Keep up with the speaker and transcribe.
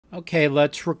Okay,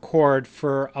 let's record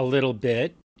for a little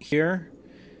bit here.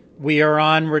 We are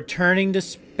on returning to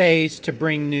space to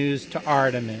bring news to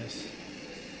Artemis.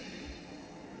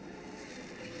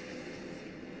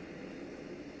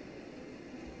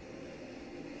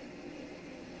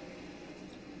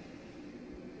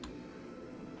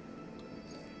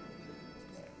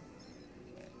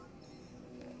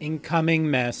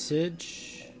 Incoming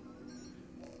message.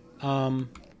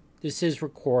 This is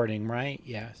recording, right?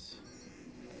 Yes.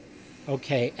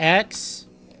 Okay, X,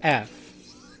 F.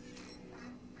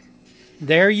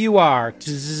 There you are.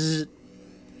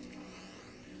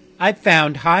 I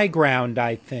found high ground,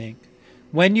 I think.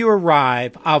 When you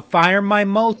arrive, I'll fire my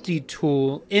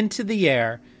multi-tool into the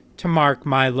air to mark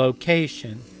my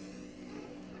location.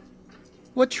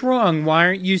 What's wrong? Why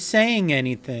aren't you saying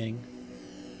anything?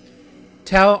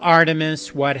 Tell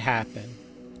Artemis what happened.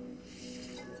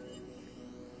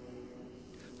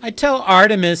 I tell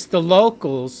Artemis the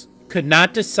locals could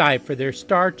not decipher their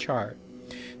star chart.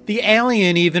 The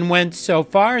alien even went so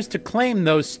far as to claim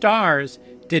those stars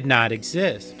did not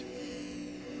exist.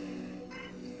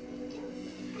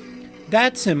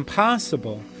 That's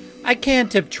impossible. I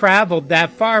can't have traveled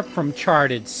that far from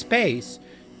charted space.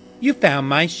 You found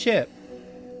my ship.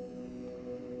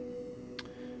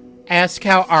 Ask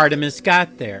how Artemis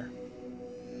got there.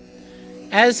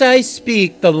 As I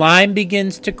speak, the line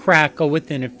begins to crackle with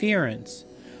interference.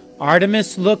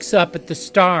 Artemis looks up at the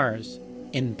stars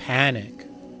in panic.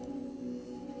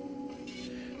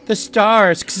 The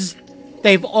stars,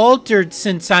 they've altered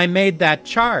since I made that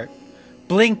chart.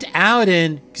 Blinked out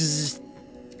in.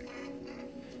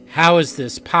 How is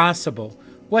this possible?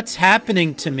 What's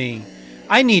happening to me?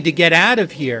 I need to get out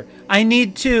of here. I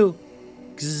need to.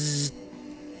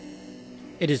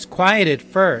 It is quiet at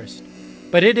first,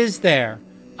 but it is there,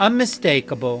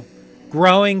 unmistakable,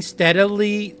 growing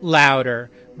steadily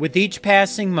louder with each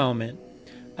passing moment,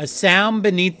 a sound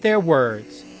beneath their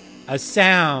words, a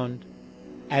sound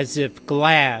as if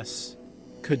glass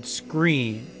could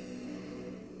scream.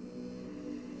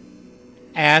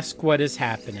 Ask what is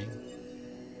happening.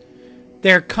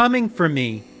 They're coming for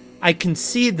me. I can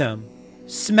see them,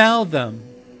 smell them.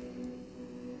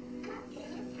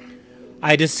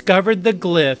 I discovered the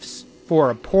glyphs for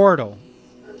a portal.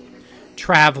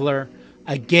 Traveler,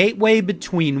 a gateway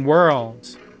between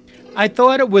worlds. I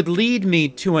thought it would lead me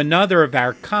to another of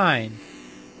our kind,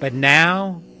 but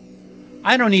now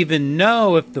I don't even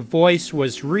know if the voice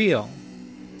was real.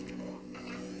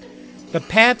 The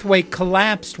pathway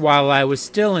collapsed while I was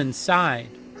still inside.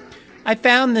 I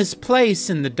found this place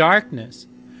in the darkness.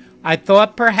 I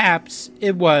thought perhaps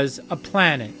it was a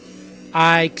planet.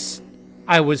 I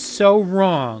was so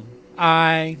wrong.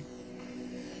 I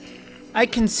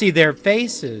can see their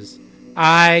faces.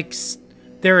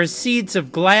 There are seeds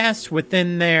of glass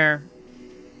within there.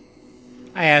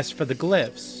 I asked for the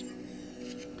glyphs.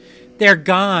 They're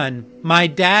gone. My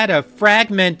data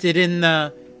fragmented in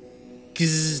the.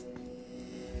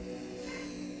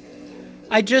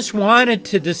 I just wanted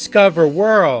to discover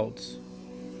worlds.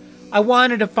 I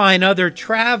wanted to find other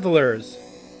travelers.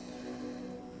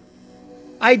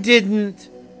 I didn't.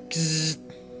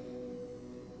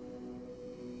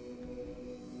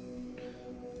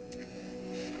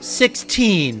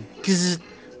 16.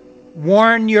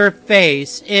 Warn your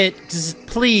face.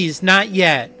 Please, not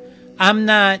yet. I'm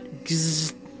not.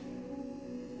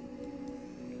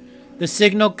 The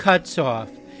signal cuts off.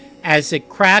 As it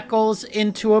crackles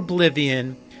into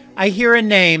oblivion, I hear a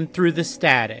name through the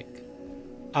static.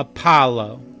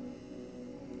 Apollo.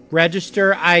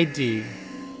 Register ID.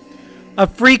 A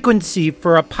frequency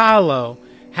for Apollo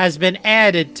has been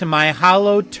added to my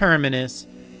hollow terminus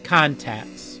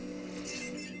contacts.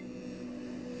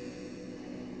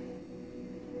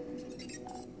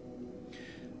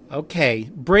 Okay,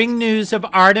 bring news of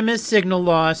Artemis signal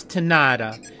loss to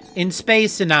nada in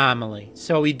space anomaly.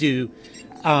 So we do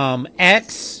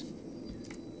X.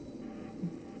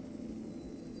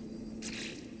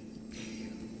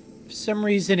 For some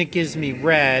reason it gives me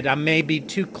red. I may be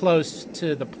too close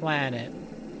to the planet.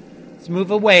 Let's move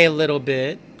away a little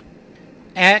bit.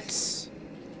 X.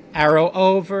 Arrow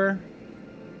over.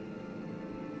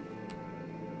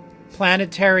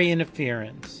 Planetary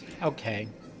interference. Okay.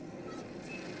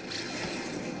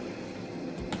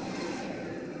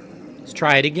 Let's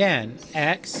try it again.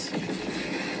 X.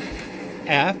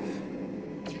 F.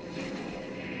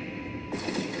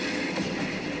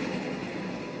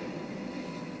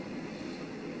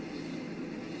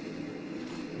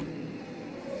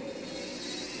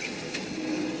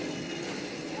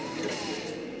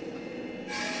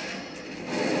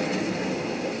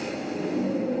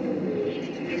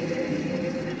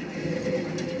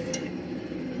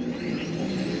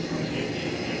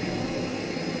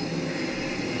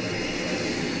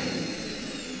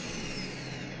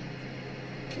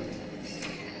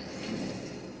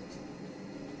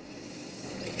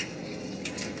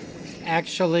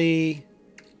 actually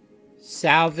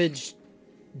salvage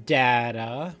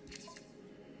data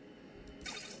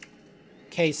in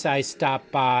case I stop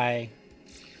by.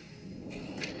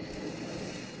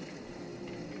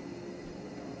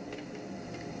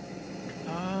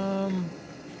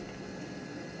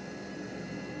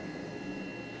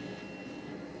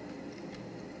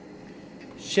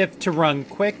 Shift to run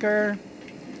quicker.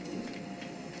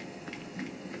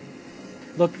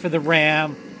 Look for the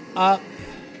ramp up.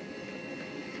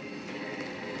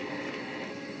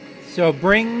 So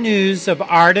bring news of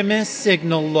Artemis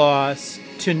signal loss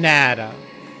to NADA.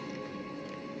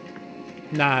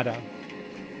 NADA.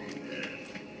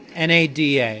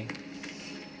 NADA.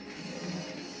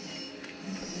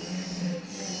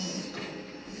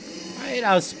 All right,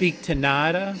 I'll speak to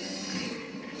NADA.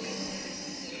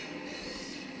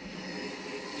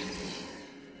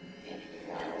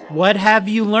 What have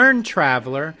you learned,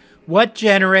 traveler? What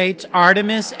generates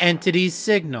Artemis entity's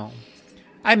signal?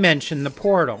 I mention the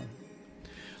portal.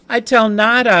 I tell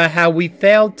Nada how we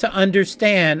failed to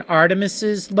understand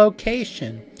Artemis's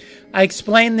location. I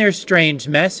explain their strange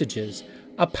messages,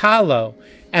 Apollo,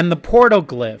 and the portal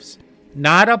glyphs.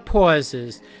 Nada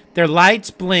pauses. Their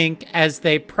lights blink as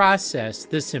they process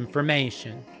this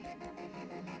information.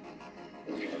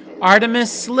 Artemis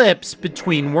slips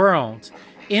between worlds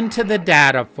into the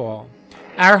data fall.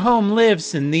 Our home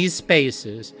lives in these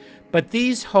spaces, but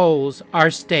these holes are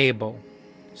stable,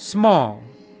 small.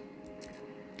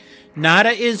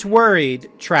 Nada is worried,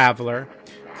 traveler.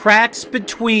 Cracks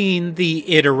between the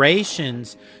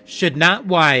iterations should not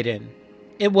widen.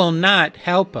 It will not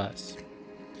help us.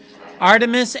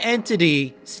 Artemis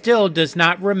entity still does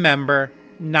not remember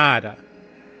Nada.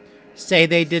 Say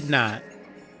they did not.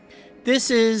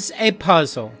 This is a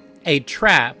puzzle, a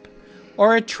trap,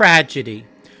 or a tragedy.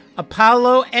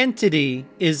 Apollo entity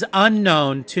is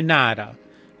unknown to Nada.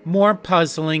 More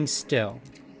puzzling still.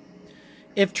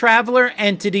 If traveler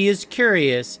entity is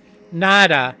curious,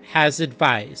 Nada has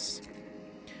advice.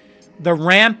 The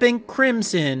rampant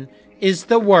crimson is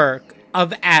the work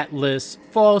of Atlas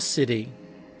falsity.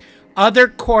 Other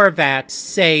Korvats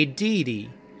say Didi.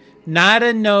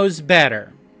 Nada knows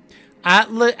better.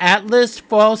 Atlas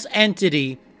false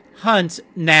entity hunts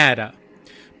Nada.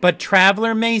 But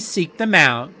traveler may seek them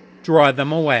out, draw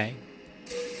them away.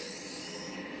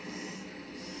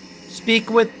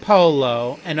 Speak with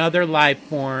Polo and other life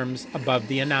forms above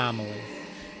the anomaly.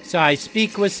 So I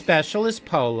speak with Specialist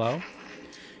Polo.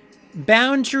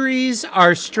 Boundaries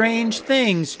are strange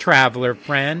things, traveler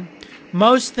friend.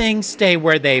 Most things stay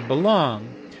where they belong.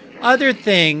 Other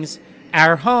things,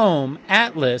 our home,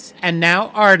 Atlas, and now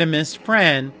Artemis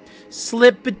friend,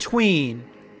 slip between,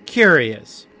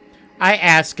 curious. I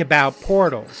ask about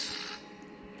portals.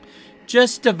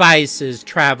 Just devices,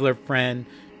 traveler friend,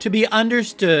 to be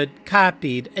understood,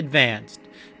 copied, advanced.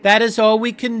 That is all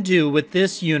we can do with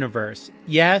this universe.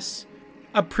 Yes,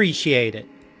 appreciate it.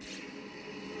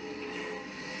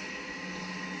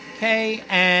 Okay,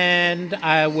 and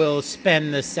I will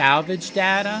spend the salvage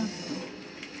data.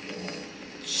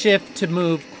 Shift to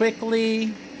move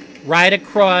quickly. Right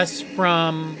across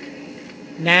from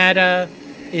NADA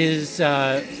is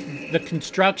the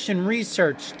Construction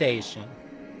Research Station.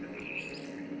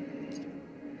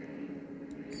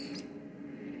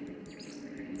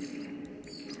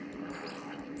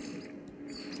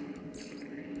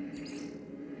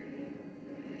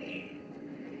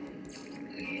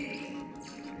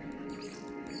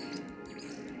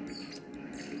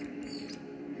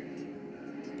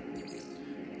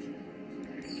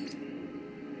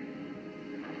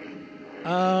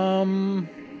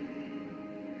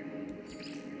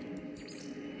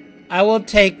 I will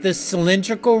take the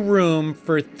cylindrical room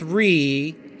for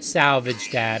 3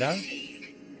 salvage data.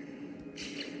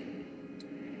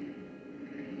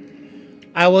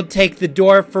 I will take the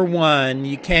door for 1.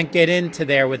 You can't get into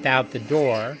there without the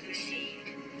door.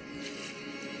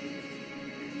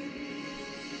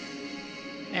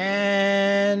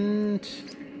 And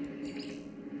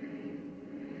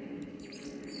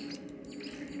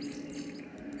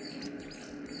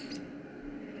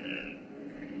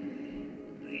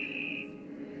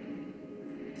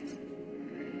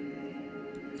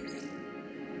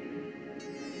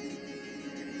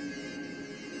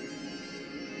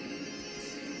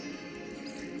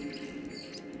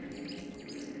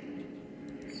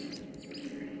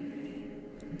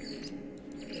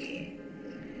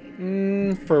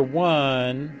for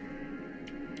 1,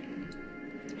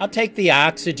 I'll take the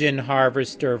oxygen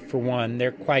harvester for 1.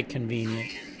 They're quite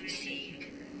convenient.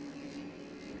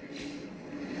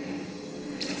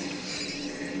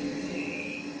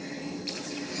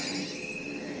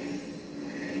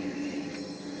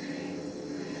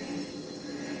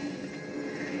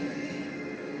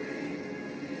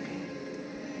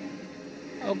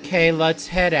 Okay, let's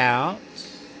head out.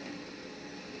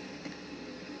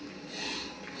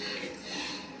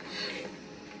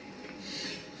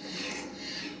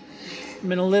 I'm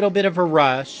in a little bit of a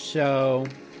rush, so...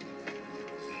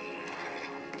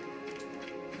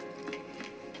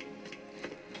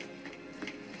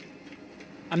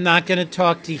 I'm not going to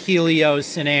talk to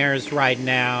Helios and Ayers right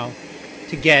now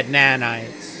to get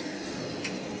nanites.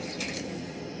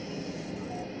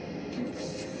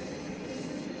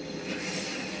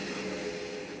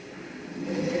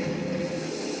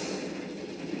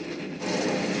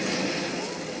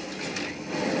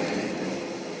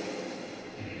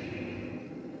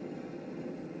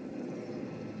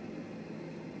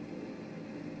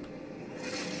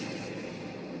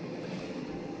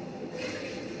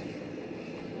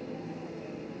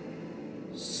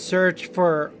 Search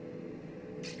for...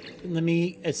 Let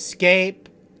me escape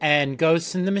and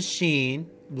Ghost in the Machine.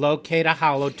 Locate a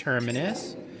hollow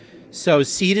terminus. So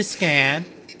C to scan.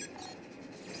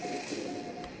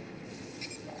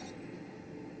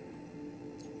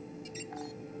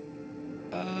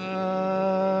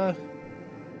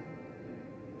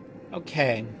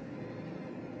 Okay.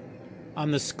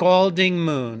 On the scalding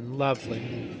moon.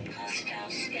 Lovely.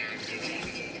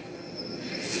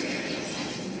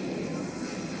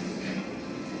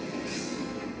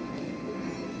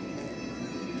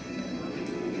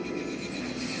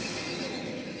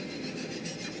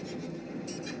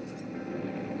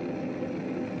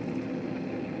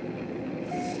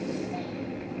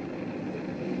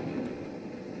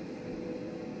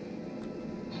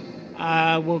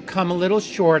 We'll come a little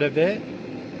short of it.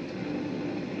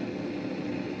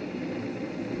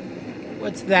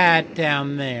 What's that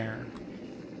down there?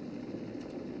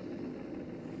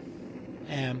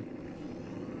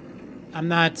 I'm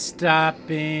not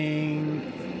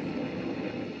stopping.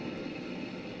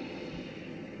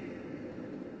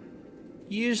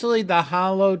 Usually the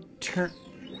hollow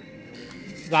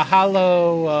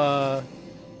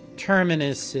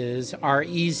terminuses are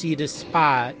easy to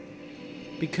spot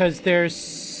because they're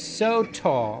so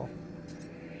tall.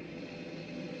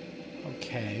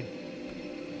 Okay.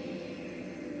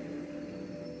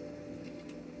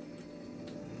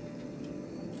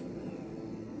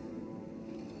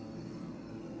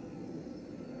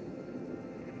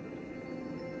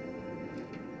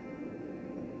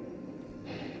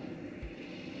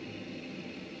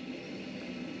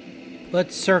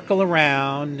 Let's circle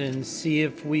around and see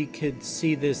if we could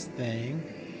see this thing.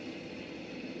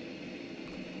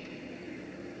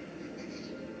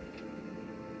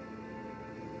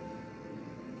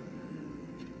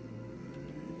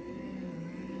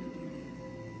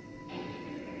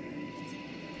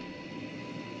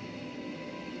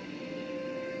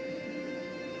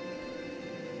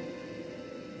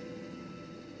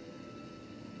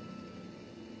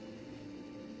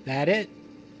 That it?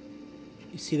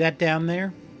 You see that down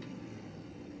there?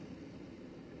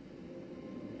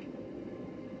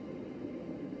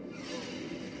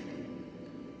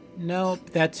 Nope,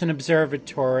 that's an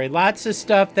observatory. Lots of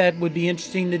stuff that would be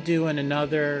interesting to do in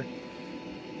another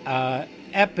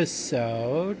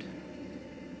episode.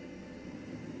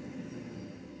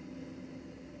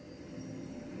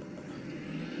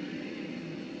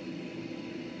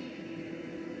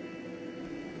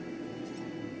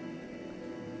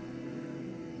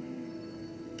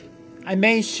 I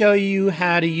may show you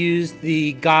how to use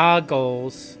the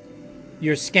goggles,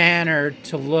 your scanner,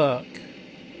 to look.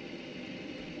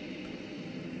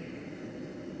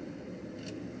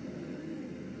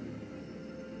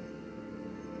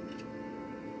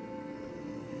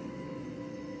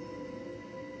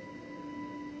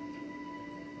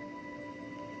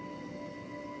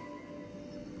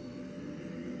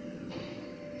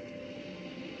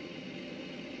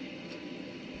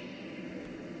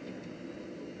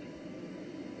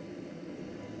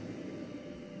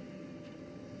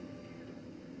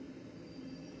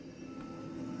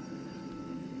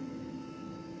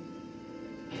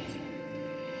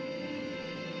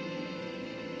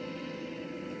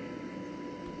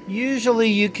 Usually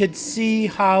you could see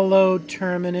hollow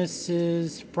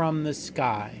terminuses from the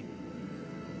sky.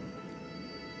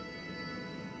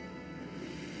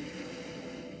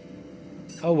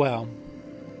 Oh well.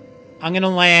 I'm going to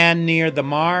land near the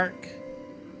mark.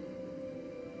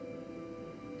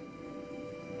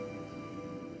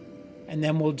 And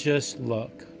then we'll just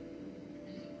look.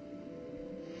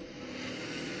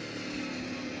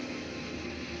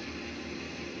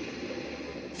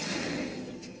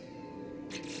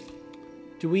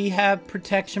 Do we have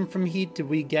protection from heat? Did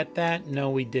we get that? No,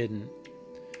 we didn't.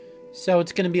 So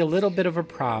it's going to be a little bit of a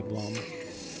problem.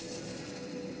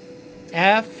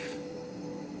 F.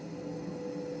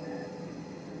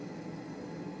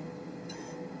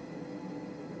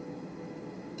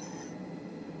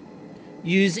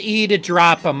 Use E to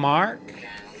drop a mark.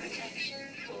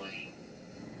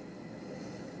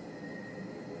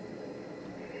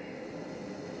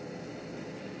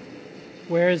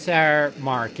 Where's our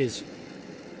mark? It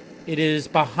is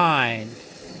behind.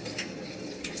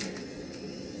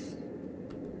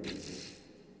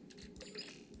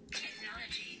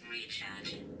 Technology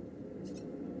recharge.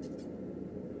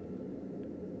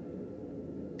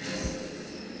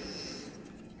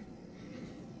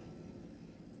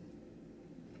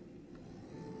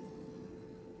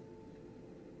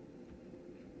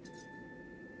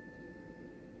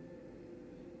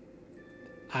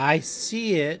 I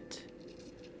see it.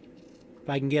 If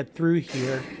I can get through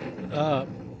here.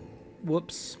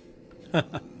 Whoops.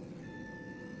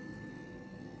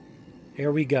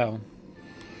 Here we go.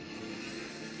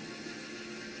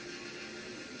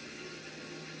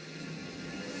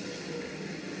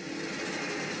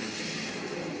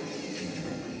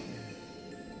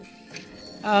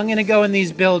 I'm going to go in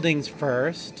these buildings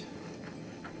first.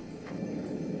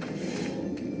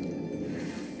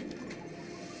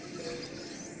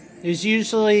 There's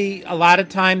usually, a lot of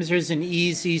times there's an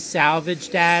easy salvage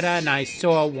data, and I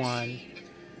saw one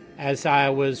as I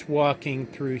was walking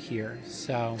through here,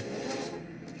 so.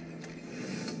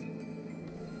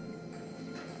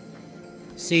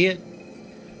 See it?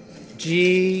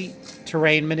 G,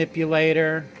 terrain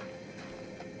manipulator.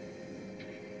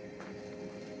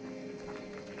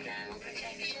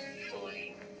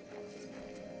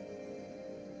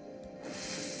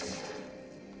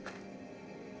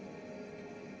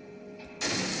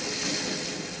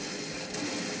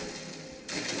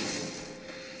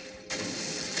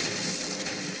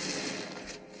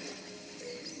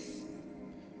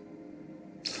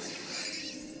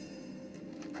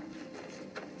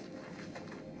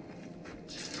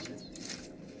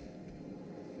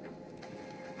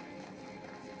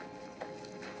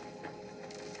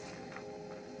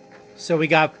 So we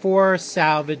got 4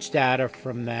 salvage data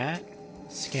from that.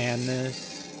 Scan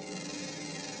this.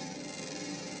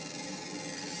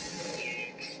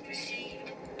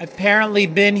 Apparently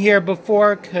been here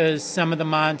before because some of the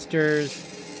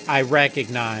monsters I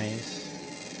recognize.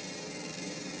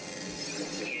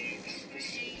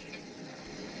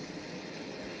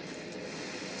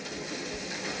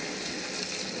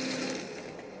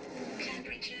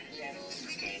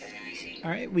 All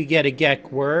right, we get a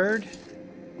Gek word.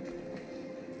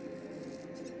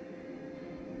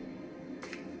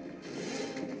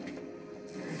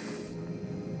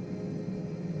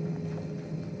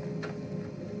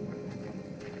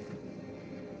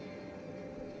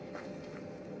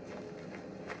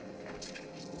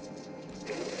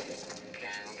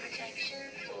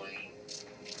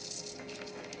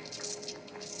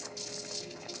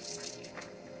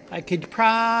 I could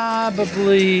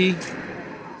probably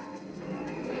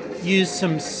use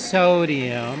some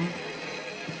sodium.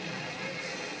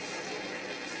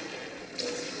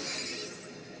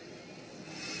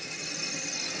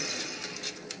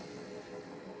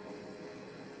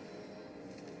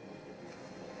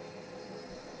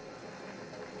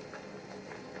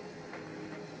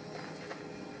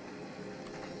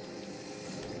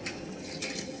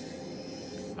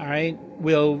 All right,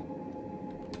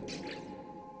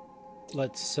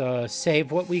 let's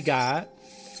save what we got.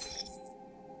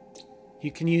 You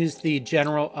can use the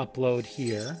general upload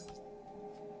here.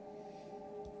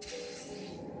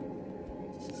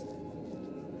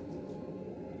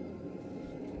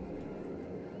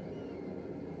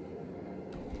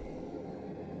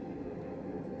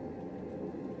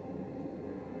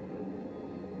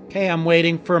 Okay, I'm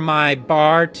waiting for my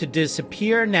bar to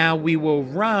disappear. Now we will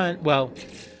run. Well,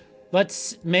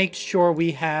 let's make sure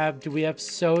we have, do we have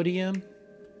sodium?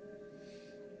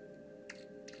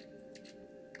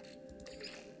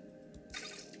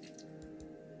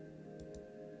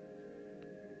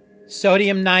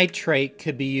 Sodium nitrate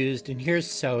could be used, and here's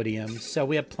sodium. So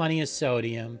we have plenty of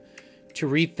sodium to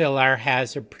refill our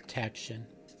hazard protection.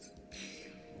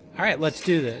 All right, let's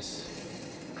do this.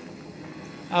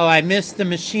 Oh, I missed the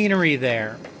machinery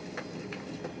there.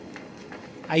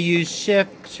 I use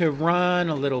shift to run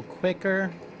a little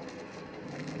quicker.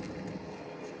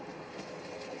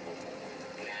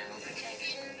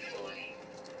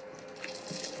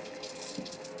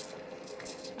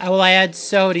 I will add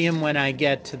sodium when I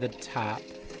get to the top.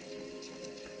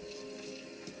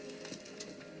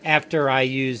 After I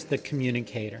use the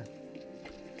communicator.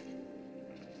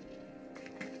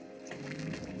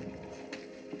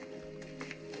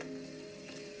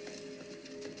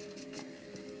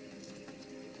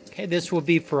 Okay, this will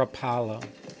be for Apollo.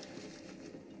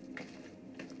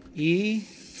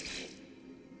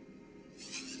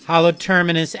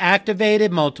 Holoterminus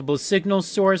activated, multiple signal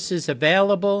sources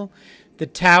available. The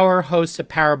tower hosts a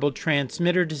powerful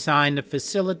transmitter designed to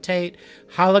facilitate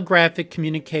holographic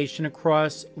communication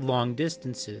across long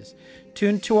distances.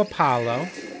 Tuned to Apollo.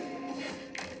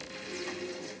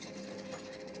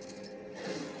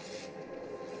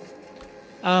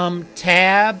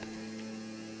 Tab.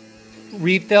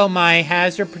 Refill my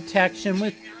hazard protection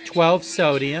with 12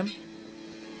 sodium.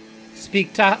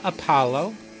 Speak to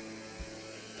Apollo.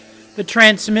 The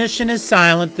transmission is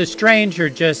silent. The stranger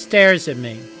just stares at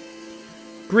me.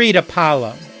 Greet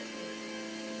Apollo.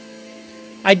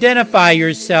 Identify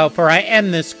yourself or I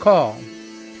end this call.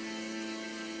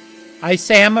 I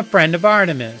say I'm a friend of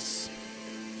Artemis.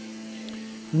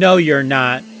 No, you're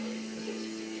not.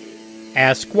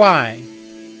 Ask why.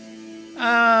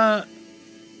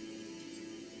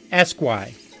 Ask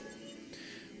why.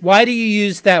 Why do you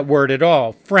use that word at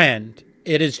all, friend?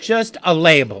 It is just a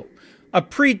label, a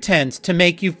pretense to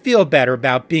make you feel better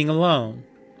about being alone.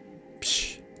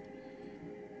 Psh.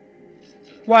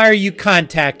 Why are you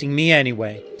contacting me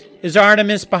anyway? Is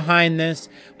Artemis behind this?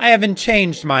 I haven't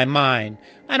changed my mind.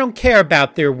 I don't care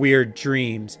about their weird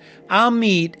dreams. I'll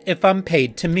meet if I'm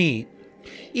paid to meet.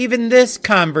 Even this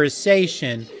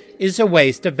conversation is a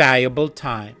waste of valuable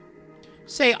time.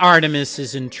 Say Artemis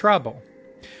is in trouble.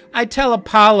 I tell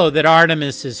Apollo that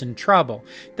Artemis is in trouble,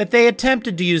 that they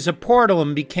attempted to use a portal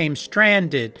and became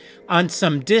stranded on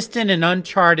some distant and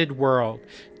uncharted world,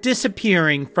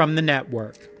 disappearing from the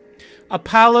network.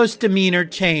 Apollo's demeanor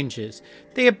changes.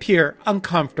 They appear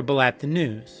uncomfortable at the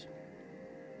news.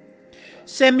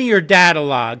 Send me your data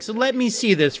logs and let me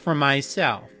see this for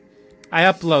myself. I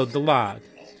upload the log.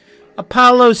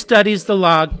 Apollo studies the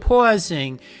log,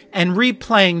 pausing and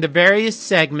replaying the various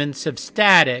segments of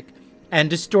static and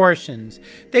distortions.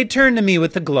 They turn to me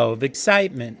with a glow of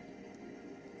excitement.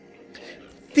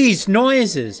 These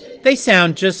noises, they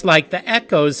sound just like the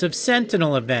echoes of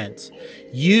Sentinel events.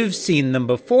 You've seen them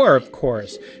before, of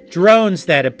course, drones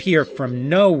that appear from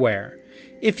nowhere,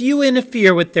 if you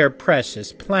interfere with their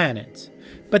precious planets.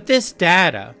 But this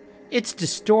data, it's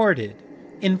distorted,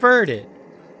 inverted.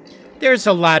 There's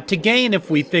a lot to gain if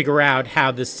we figure out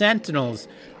how the Sentinels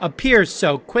appear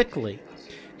so quickly.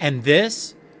 And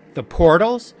this, the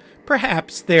portals,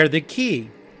 perhaps they're the key.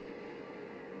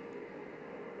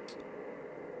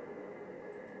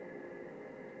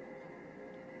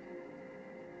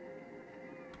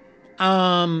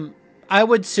 I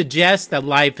would suggest that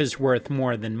life is worth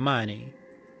more than money.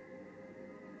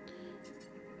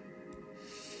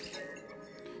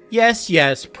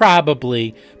 Yes,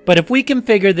 probably. But if we can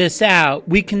figure this out,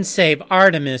 we can save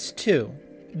Artemis too.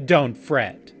 Don't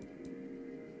fret.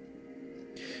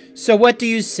 So what do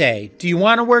you say? Do you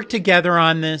want to work together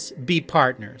on this? Be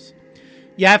partners.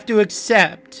 You have to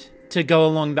accept to go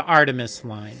along the Artemis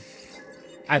line,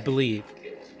 I believe.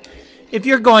 If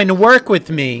you're going to work with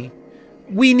me,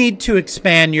 we need to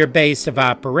expand your base of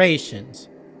operations.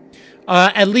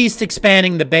 At least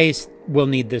expanding the base we'll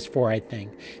need this for, I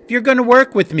think. If you're going to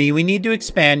work with me, we need to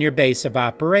expand your base of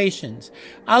operations.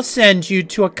 I'll send you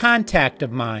to a contact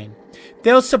of mine.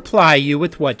 They'll supply you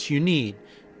with what you need.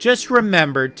 Just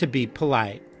remember to be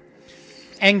polite.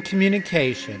 End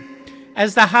communication.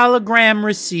 As the hologram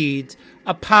recedes,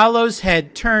 Apollo's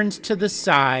head turns to the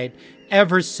side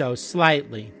ever so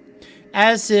slightly,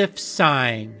 as if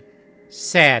sighing,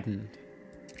 saddened.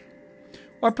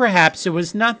 Or perhaps it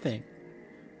was nothing.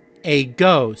 A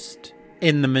ghost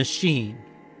in the machine.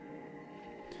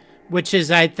 Which is,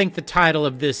 I think, the title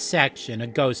of this section, A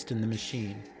Ghost in the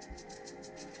Machine.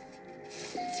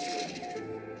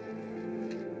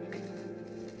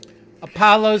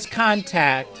 Apollo's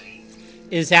contact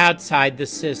is outside the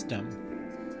system.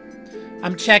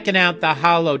 I'm checking out the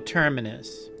Holoterminus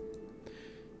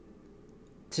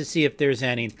to see if there's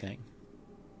anything.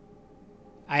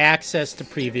 I access the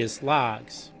previous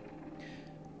logs.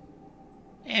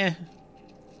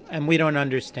 And we don't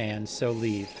understand, so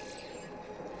leave.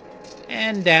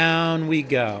 And down we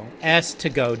go. S to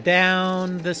go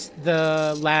down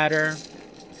the ladder.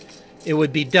 It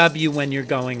would be W when you're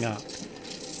going up.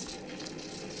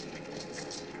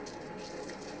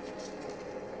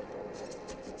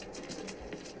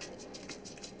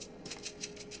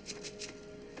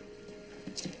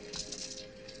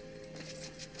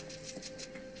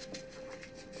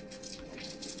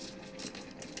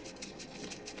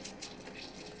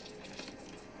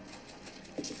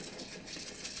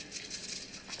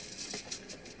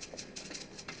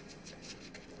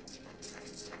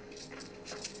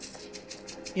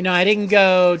 You know, I didn't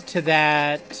go to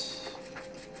this.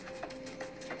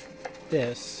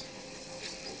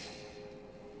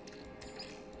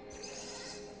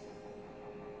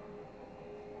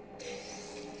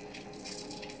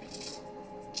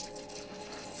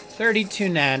 32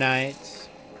 nanites.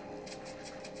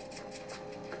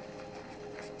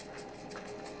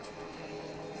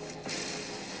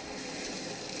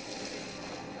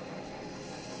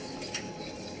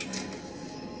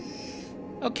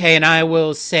 Okay, and I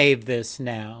will save this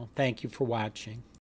now. Thank you for watching.